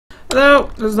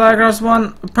Hello, this is Diagnos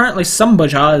 1. Apparently some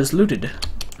bazaar is looted.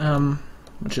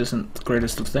 Which isn't the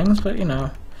greatest of things, but you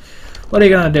know. What are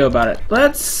you gonna do about it?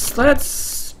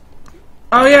 Let's...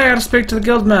 Oh yeah, I gotta speak to the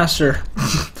guildmaster.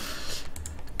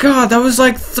 God, that was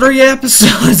like 3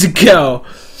 episodes ago.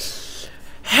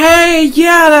 Hey,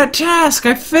 yeah, that task,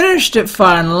 I finished it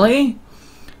finally.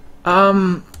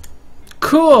 Cool.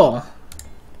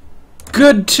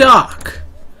 Good talk.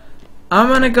 I'm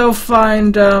gonna go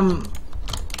find,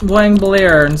 Wang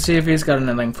Belair and see if he's got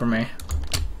anything for me.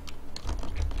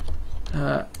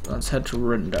 Let's head to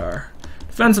Rindar.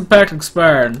 Defensive pact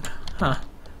expired. Huh.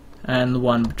 And the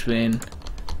one between.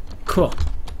 Cool.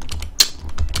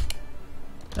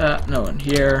 No one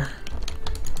here.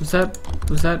 That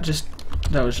was just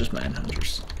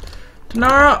manhunters.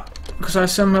 Denara, because I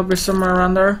assume he'll be somewhere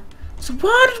around there. So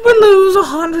why did we lose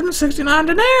 169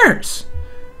 deniers?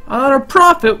 I thought our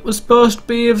profit was supposed to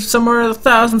be of somewhere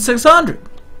 1,600.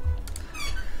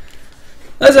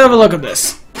 Let's have a look at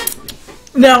this.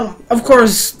 Now, of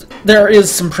course, there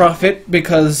is some profit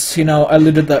because, you know, I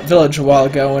looted that village a while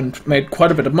ago and made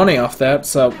quite a bit of money off that,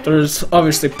 so there's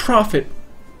obviously profit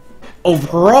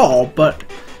overall, but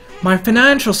my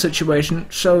financial situation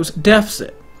shows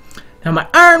deficit. Now, my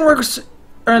ironworkers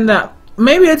earned that.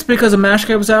 Maybe it's because a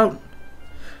Mashka was out,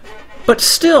 but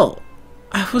still,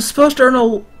 I was supposed to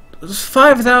earn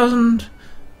 5,000.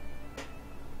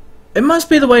 It must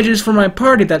be the wages for my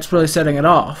party that's really setting it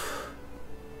off.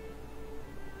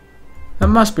 That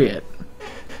must be it.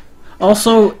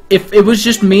 Also, if it was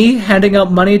just me handing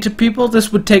out money to people,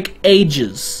 this would take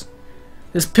ages.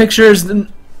 This picture is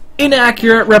an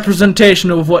inaccurate representation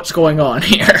of what's going on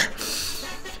here.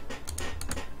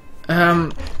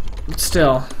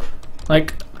 Still,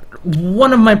 like,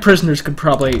 one of my prisoners could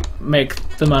probably make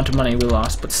the amount of money we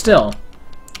lost, but still.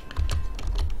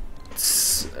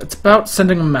 It's about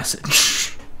sending a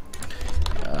message.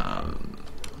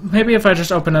 Maybe if I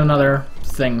just open another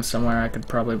thing somewhere, I could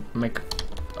probably make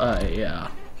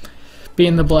be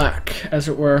in the black, as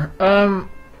it were. Oh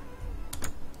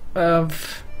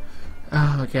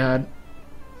my god.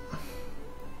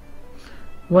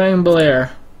 Wang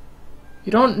Belair.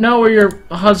 You don't know where your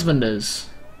husband is.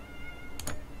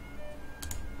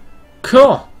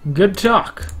 Cool. Good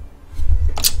talk.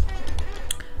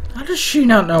 How does she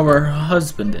not know where her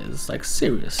husband is? Like,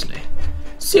 seriously.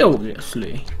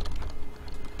 Seriously.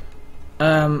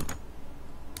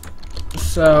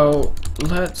 So,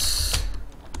 let's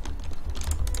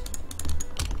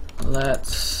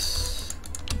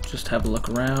just have a look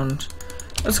around.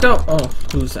 Let's go. Oh,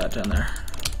 who's that down there?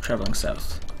 Traveling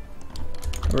south.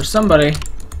 There was somebody.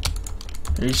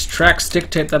 These tracks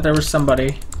dictate that there was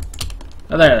somebody.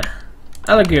 Oh, there.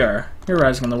 Aligur, you're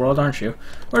rising in the world, aren't you?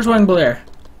 Where's Wang Belair?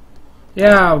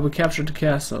 Yeah, we captured the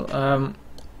castle.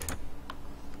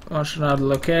 Want to know the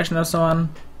location of someone?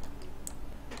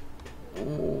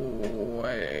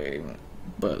 Wang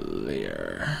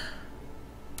Belair.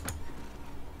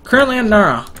 Currently in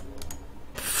Nara.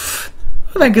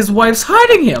 I think his wife's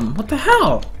hiding him. What the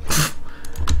hell? I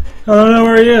don't know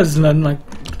where he is. And then, like,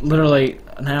 literally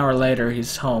an hour later,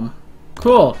 he's home.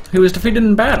 Cool. He was defeated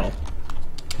in battle.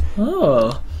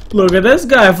 Oh, look at this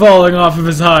guy falling off of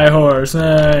his high horse.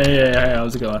 Yeah,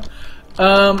 how's it going?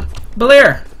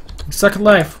 Belair, you suck at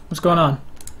life. What's going on?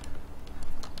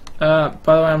 By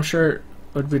the way, I'm sure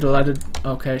would be delighted.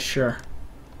 Okay, sure.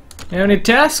 You have any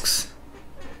tasks?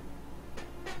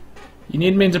 You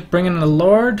need me to bring in a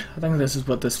lord? I think this is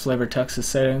what this flavor text is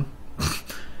saying.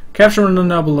 Capture one of the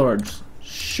noble lords.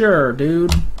 Sure,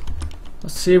 dude.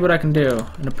 Let's see what I can do.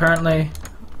 And apparently,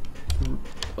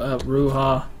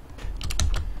 Ruha.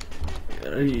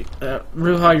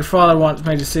 Ruha, your father wants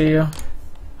me to see you.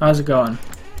 How's it going?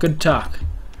 Good talk.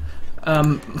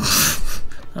 That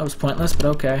was pointless, but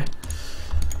okay.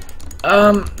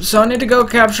 So I need to go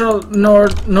capture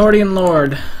Nordian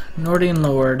Lord. Nordian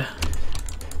Lord.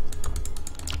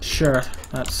 Sure,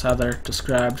 that's how they're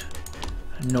described.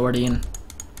 Nordian.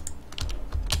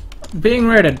 Being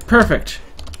raided. Perfect.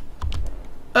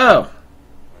 Oh.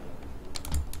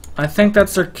 I think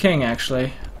that's their king,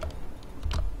 actually.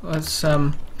 Let's,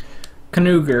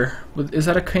 Kanugar. Is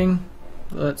that a king?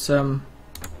 Let's, yeah,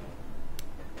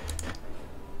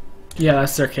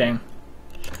 that's their king.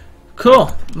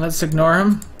 Cool. Let's ignore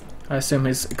him. I assume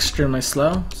he's extremely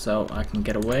slow, so I can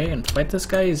get away and fight this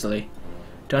guy easily.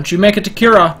 Don't you make it to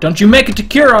Kira! Don't you make it to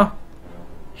Kira!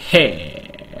 Hey.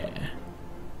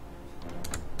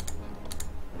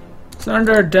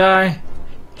 Surrender or die.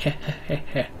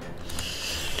 Hehehehe.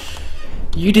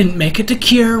 You didn't make it to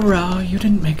Kira. You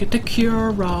didn't make it to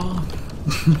Kira.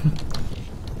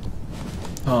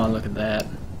 Oh, look at that.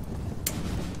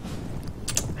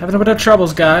 Having a bit of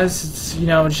troubles, guys. It's, you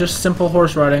know, it's just simple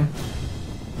horse riding.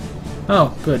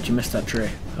 Oh, good, you missed that tree.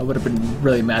 I would have been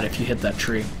really mad if you hit that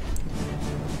tree.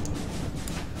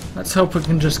 Let's hope we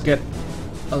can just get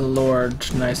a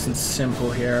lord nice and simple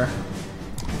here.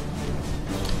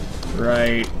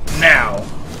 Right now.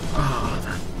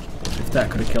 Oh, if that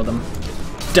could have killed him.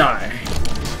 Die.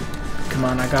 Come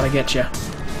on, I gotta get you.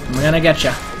 I'm gonna get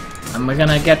you. I'm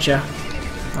gonna get you.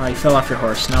 Oh, you fell off your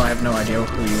horse. Now I have no idea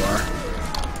who you are.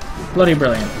 Bloody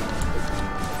brilliant.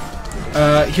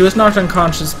 He was knocked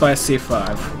unconscious by a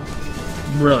C5.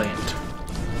 Brilliant.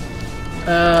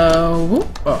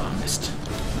 Whoop. Oh, I missed.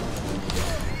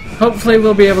 Hopefully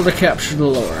we'll be able to capture the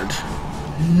Lord.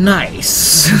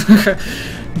 Nice.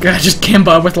 Guy just came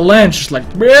by with a lance, just like,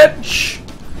 bitch!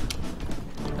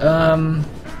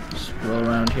 Just roll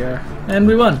around here. And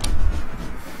we won.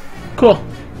 Cool.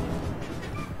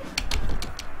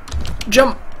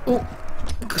 Jump! Oh,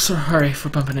 sorry for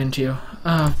bumping into you.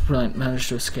 Ah, brilliant. Managed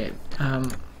to escape.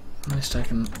 At least I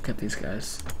can get these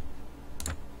guys.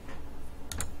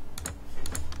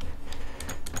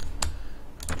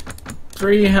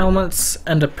 Three helmets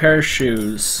and a pair of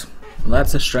shoes. Well,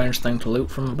 that's a strange thing to loot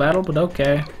from a battle, but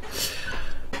okay.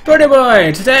 Birdie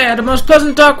boy! Today I had the most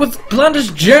pleasant talk with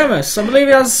Blandish Jermis. I believe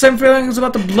he has the same feelings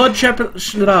about the blood chapter.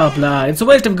 Blah blah. It's a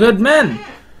waste of good men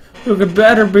who could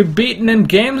better be beaten in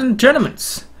games and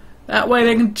tournaments. That way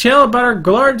they can tell about our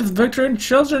glorious victory in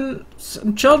children's.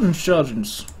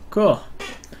 Cool.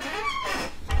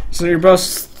 So you're both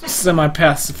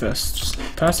semi-pacifists.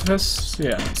 Pacifists?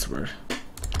 Yeah, that's the word.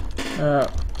 Are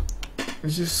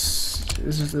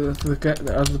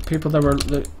the people that were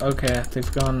okay?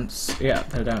 They've gone. Yeah,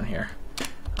 they're down here.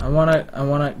 I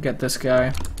wanna get this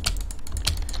guy,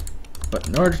 but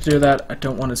in order to do that, I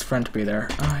don't want his friend to be there.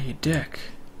 Ah, you dick.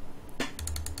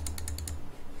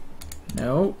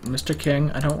 No, Mr.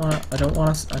 King, I don't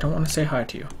wanna say hi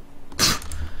to you.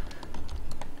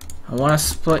 I wanna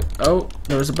split. Oh,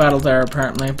 there was a battle there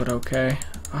apparently, but okay.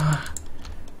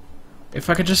 If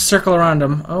I could just circle around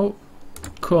him. Oh,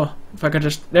 cool. If I could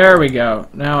just... There we go.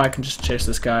 Now I can just chase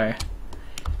this guy.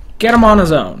 Get him on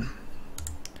his own.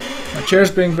 My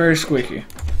chair's being very squeaky.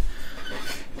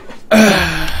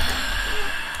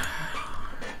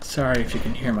 Sorry if you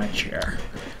can hear my chair,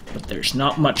 but there's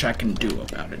not much I can do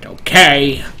about it,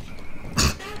 okay?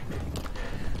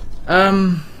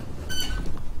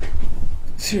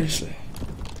 Seriously.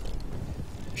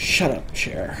 Shut up,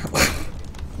 chair.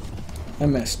 I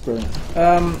missed, brilliant.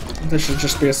 This should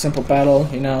just be a simple battle,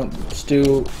 you know, just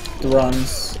do the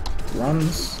runs.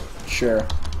 Runs? Sure.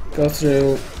 Go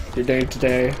through your day to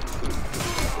day.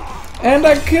 And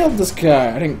I killed this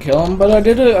guy. I didn't kill him, but I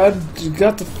did it. I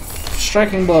got the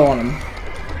striking blow on him.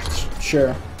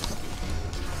 Sure.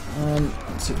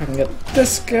 Let's see if I can get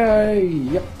this guy.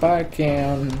 Yep, I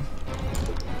can.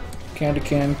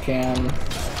 Can.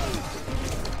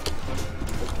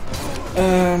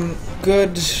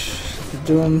 Good.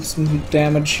 Doing some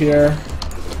damage here.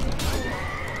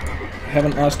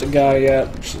 Haven't lost a guy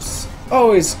yet, which is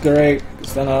always great,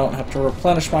 because then I don't have to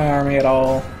replenish my army at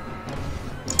all.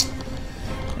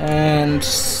 And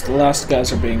the last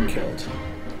guys are being killed.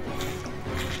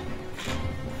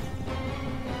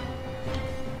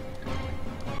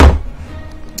 I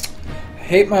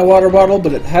hate my water bottle,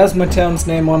 but it has my town's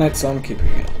name on it, so I'm keeping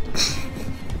it.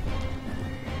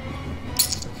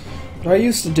 What I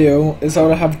used to do is I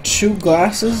would have 2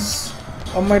 glasses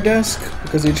on my desk,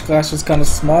 because each glass was kind of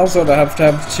small, so I'd have to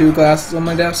have 2 glasses on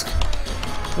my desk.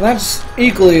 And that's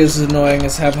equally as annoying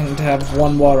as having to have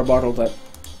 1 water bottle that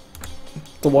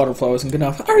the water flow isn't good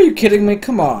enough. Are you kidding me?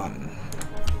 Come on.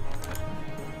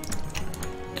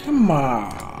 Come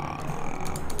on.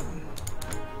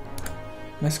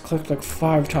 Misclicked like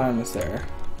 5 times there.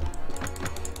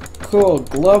 Cool,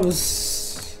 gloves.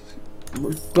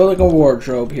 We're building a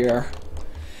wardrobe here.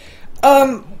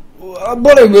 A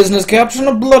bloody business, Captain,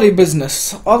 a bloody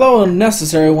business. Although a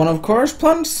necessary one, of course.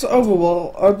 Planet's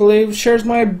Overwall, I believe, shares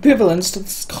my ambivalence to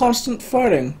this constant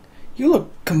fighting. You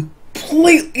look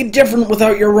completely different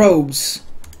without your robes.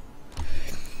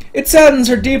 It saddens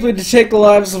her deeply to take the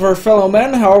lives of her fellow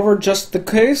men, however, just the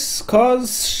case,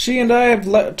 cause she and I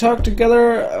have talked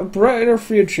together a brighter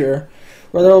future,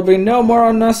 where there will be no more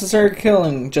unnecessary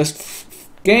killing, just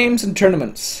games and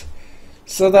tournaments,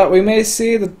 so that we may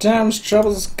see the town's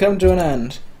troubles come to an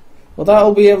end. Well, that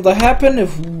will be able to happen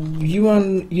if you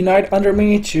unite under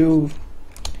me to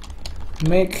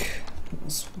make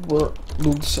this world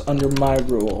under my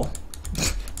rule.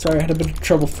 Sorry, I had a bit of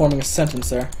trouble forming a sentence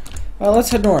there.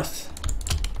 Let's head north.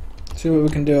 See what we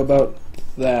can do about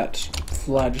that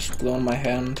fly just blew in my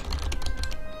hand.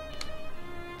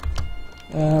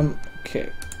 Okay.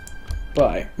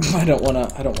 Bye. I don't wanna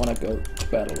go to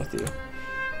battle with you.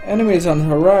 Enemies on the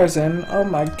horizon. Oh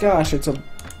my gosh, it's a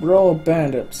row of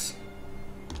bandits.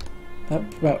 That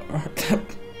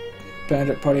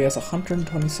bandit party has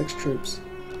 126 troops.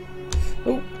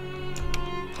 Oh.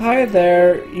 Hi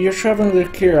there. You're traveling to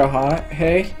Kira, huh?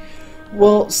 Hey?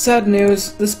 Well, sad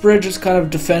news. This bridge is kind of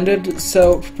defended,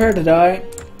 so prepare to die.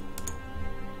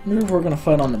 Maybe we're gonna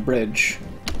fight on the bridge.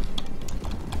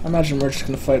 I imagine we're just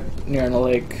gonna fight near the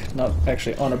lake, not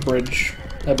actually on a bridge.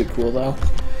 That'd be cool, though.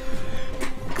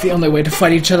 The only way to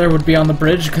fight each other would be on the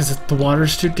bridge because the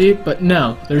water's too deep, but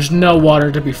no, there's no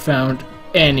water to be found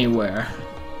anywhere.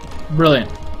 Brilliant.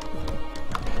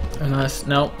 Unless,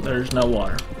 no, there's no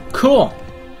water. Cool!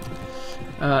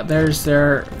 There's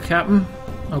their captain.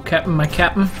 Oh, captain, my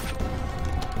captain.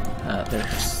 They're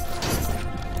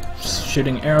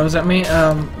shooting arrows at me.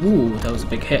 Ooh, that was a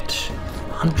big hit.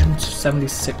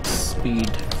 176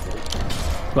 speed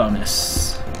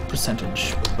bonus.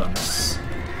 Percentage bonus.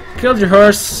 Killed your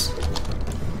horse.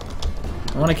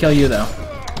 I want to kill you, though.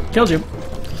 Killed you.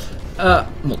 Well,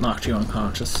 knocked you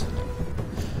unconscious.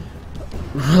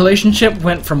 Relationship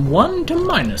went from 1 to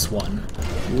 -1.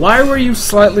 Why were you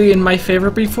slightly in my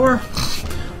favor before?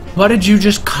 Why did you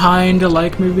just kinda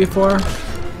like me before?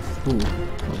 Ooh,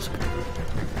 that was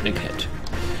a big hit.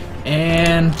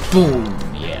 And boom,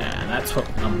 yeah, that's what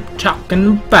I'm talking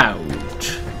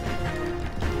about.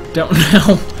 Don't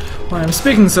know why I'm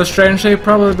speaking so strangely,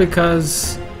 probably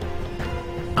because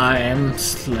I am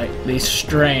slightly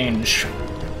strange.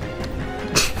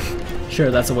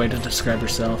 Sure, that's a way to describe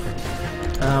yourself.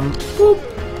 Whoop,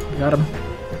 got him.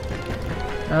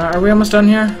 Are we almost done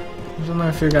here? There's only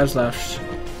a few guys left.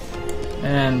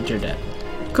 And you're dead.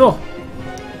 Cool.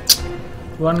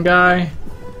 One guy.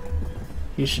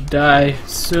 He should die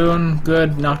soon.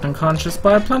 Good. Knocked unconscious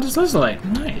by a planted lizard.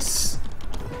 Nice.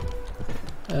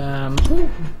 Ooh.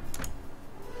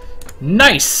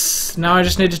 Nice! Now I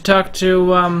just need to talk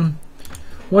to,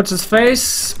 what's his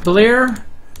face? Blair?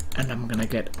 And I'm gonna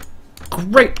get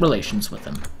great relations with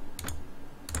him.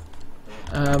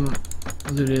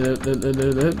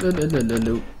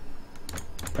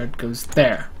 Bread goes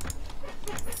there.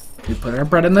 We put our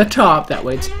bread in the top, that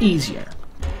way it's easier.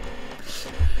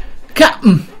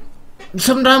 Captain!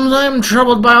 Sometimes I am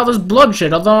troubled by all this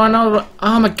bloodshed, although I know...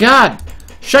 Oh my god!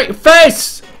 Shut your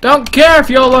face! Don't care if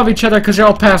you all love each other because you're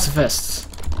all pacifists.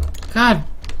 God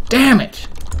damn it!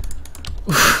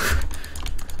 I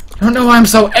don't know why I'm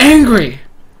so angry!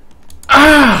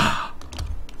 Ah!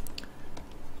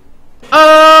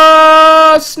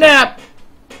 Oh, snap!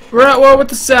 We're at war with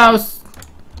the South.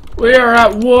 We are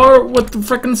at war with the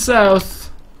frickin' South.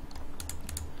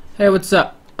 Hey, what's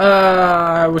up?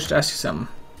 I wish to ask you something.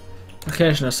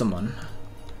 Location of someone.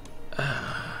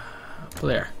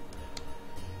 Blair.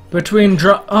 Between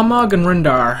Amog and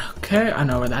Rindar. Okay, I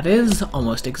know where that is.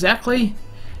 Almost exactly.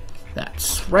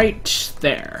 That's right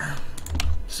there.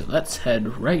 So let's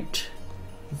head right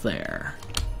there.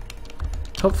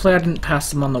 Hopefully I didn't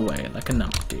pass him on the way, like a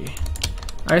numpty.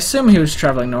 I assume he was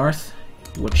traveling north.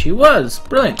 Which he was.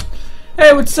 Brilliant.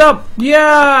 Hey, what's up?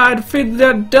 Yeah, I defeated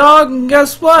that dog, and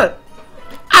guess what?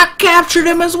 I captured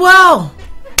him as well!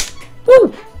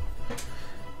 Woo!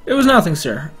 It was nothing,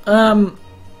 sir.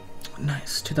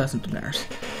 Nice. 2,000 dinars.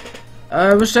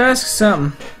 I wish to ask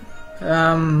something.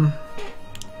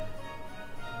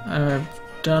 I've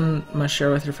done my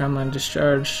share with your family and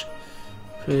discharge.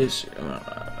 Please,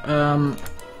 can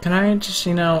I just,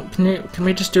 you know, can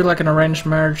we just do like an arranged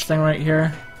marriage thing right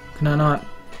here? Can I not?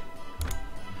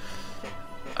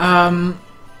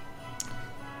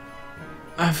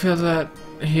 I feel that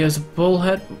he is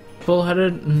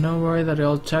bullheaded, no worry that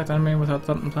he'll attack the enemy without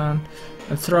thought and plan,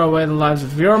 and throw away the lives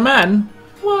of your men.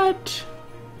 What?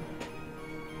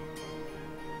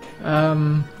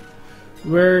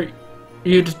 Were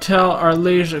you to tell our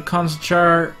liege at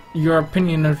Conchar your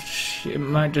opinion if she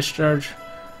might discharge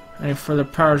any further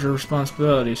powers or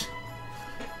responsibilities?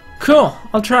 Cool,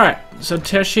 I'll try it. So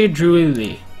Teshi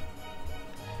Druili.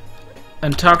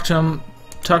 And talk to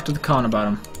the Khan about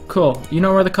him. Cool. You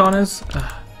know where the Khan is?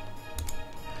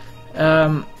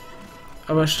 I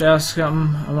wish to ask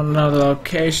him. I want to know the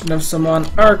location of someone.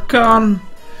 Archon!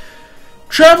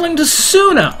 Traveling to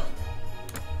Suno!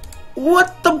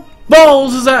 What the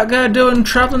balls is that guy doing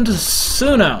traveling to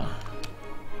Suno?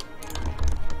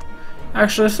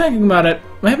 Actually, thinking about it,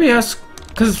 maybe ask...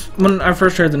 Because when I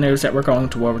first heard the news that we're going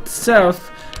to war with the South,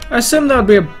 I assumed that would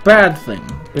be a bad thing,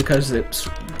 because it's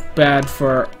bad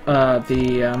for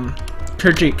the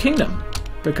Khajiit Kingdom.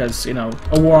 Because, you know,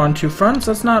 a war on two fronts,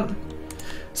 it's not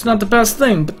the best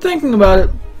thing. But thinking about it,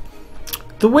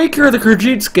 the weaker the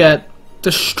Khajiits get,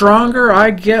 the stronger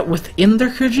I get within their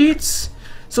Khajiits.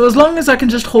 So as long as I can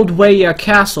just hold Weya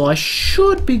Castle, I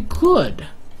should be good.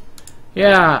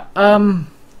 Yeah, my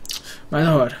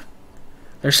lord,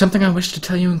 there's something I wish to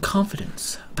tell you in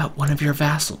confidence about one of your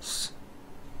vassals.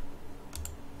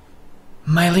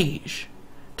 My liege,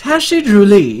 Tashi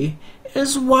Druli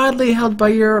is widely held by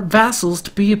your vassals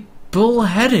to be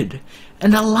bull-headed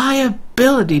and a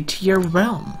liability to your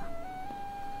realm.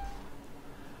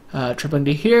 Tripling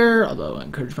D here, although I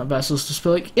encourage my vassals to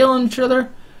speak ill on each other.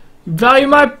 You value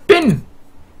my opinion!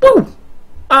 Woo!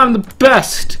 I'm the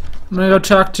best! I'm gonna go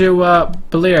talk to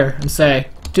Belir and say,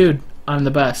 dude, I'm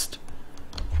the best.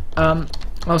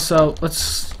 Also,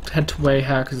 let's head to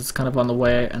Wayha because it's kind of on the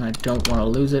way and I don't want to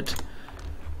lose it.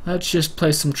 Let's just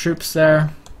place some troops there.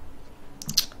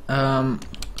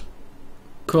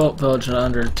 Cool, village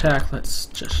under attack. Let's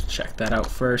just check that out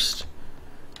first.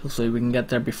 Hopefully we can get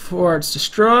there before it's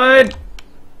destroyed.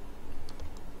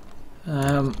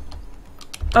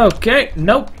 Okay,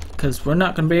 nope, because we're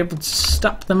not going to be able to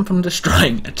stop them from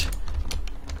destroying it.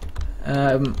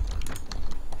 How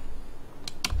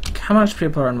much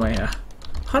people are in Wayha?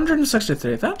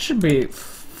 163. That should be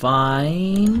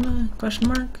fine? Question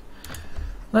mark.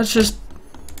 Let's just...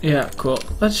 yeah, cool.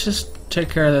 Let's just take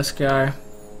care of this guy.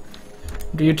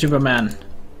 The YouTuber man.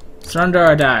 Surrender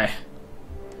or die.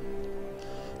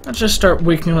 Let's just start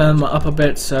weakening them up a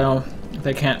bit so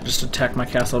they can't just attack my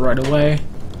castle right away.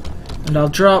 And I'll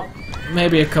drop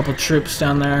maybe a couple troops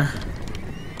down there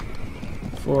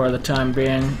for the time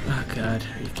being. Oh god,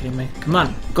 are you kidding me? Come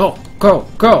on, go, go,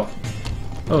 go!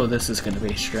 Oh, this is gonna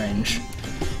be strange.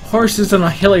 Horses in a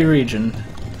hilly region.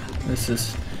 This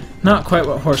is not quite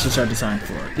what horses are designed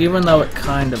for, even though it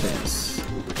kind of is.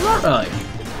 Not really.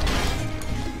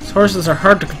 These horses are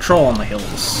hard to control on the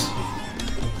hills.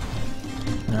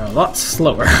 They're a lot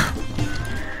slower.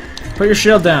 Put your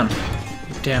shield down,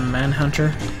 you damn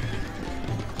manhunter.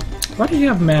 Why do you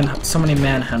have so many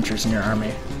manhunters in your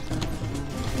army?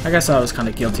 I guess I was kind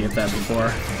of guilty of that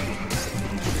before.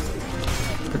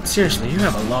 But seriously, you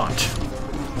have a lot.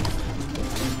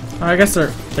 Oh, I guess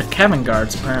they're cabin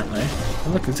guards, apparently.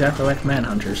 They look exactly like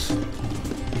manhunters.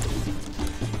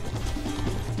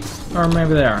 Or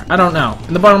maybe they are. I don't know.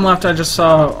 In the bottom left, I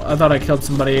thought I killed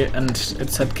somebody and it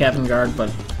said cabin guard,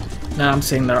 but now I'm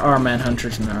seeing there are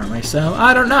manhunters in the army, so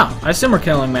I don't know. I assume we're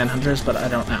killing manhunters, but I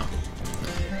don't know.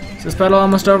 Is this battle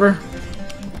almost over?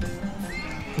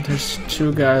 There's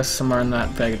two guys somewhere in that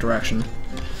vague direction.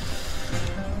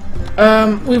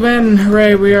 We win!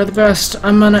 Hooray, we are the best!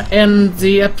 I'm gonna end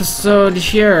the episode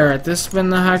here. This has been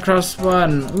the High Cross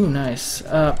 1. Ooh, nice.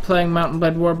 Playing Mountain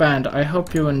Blade Warband. I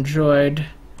hope you enjoyed.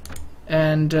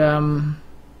 And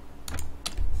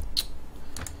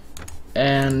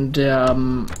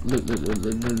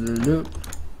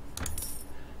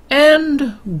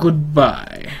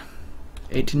goodbye.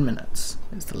 18 minutes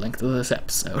is the length of this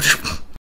episode.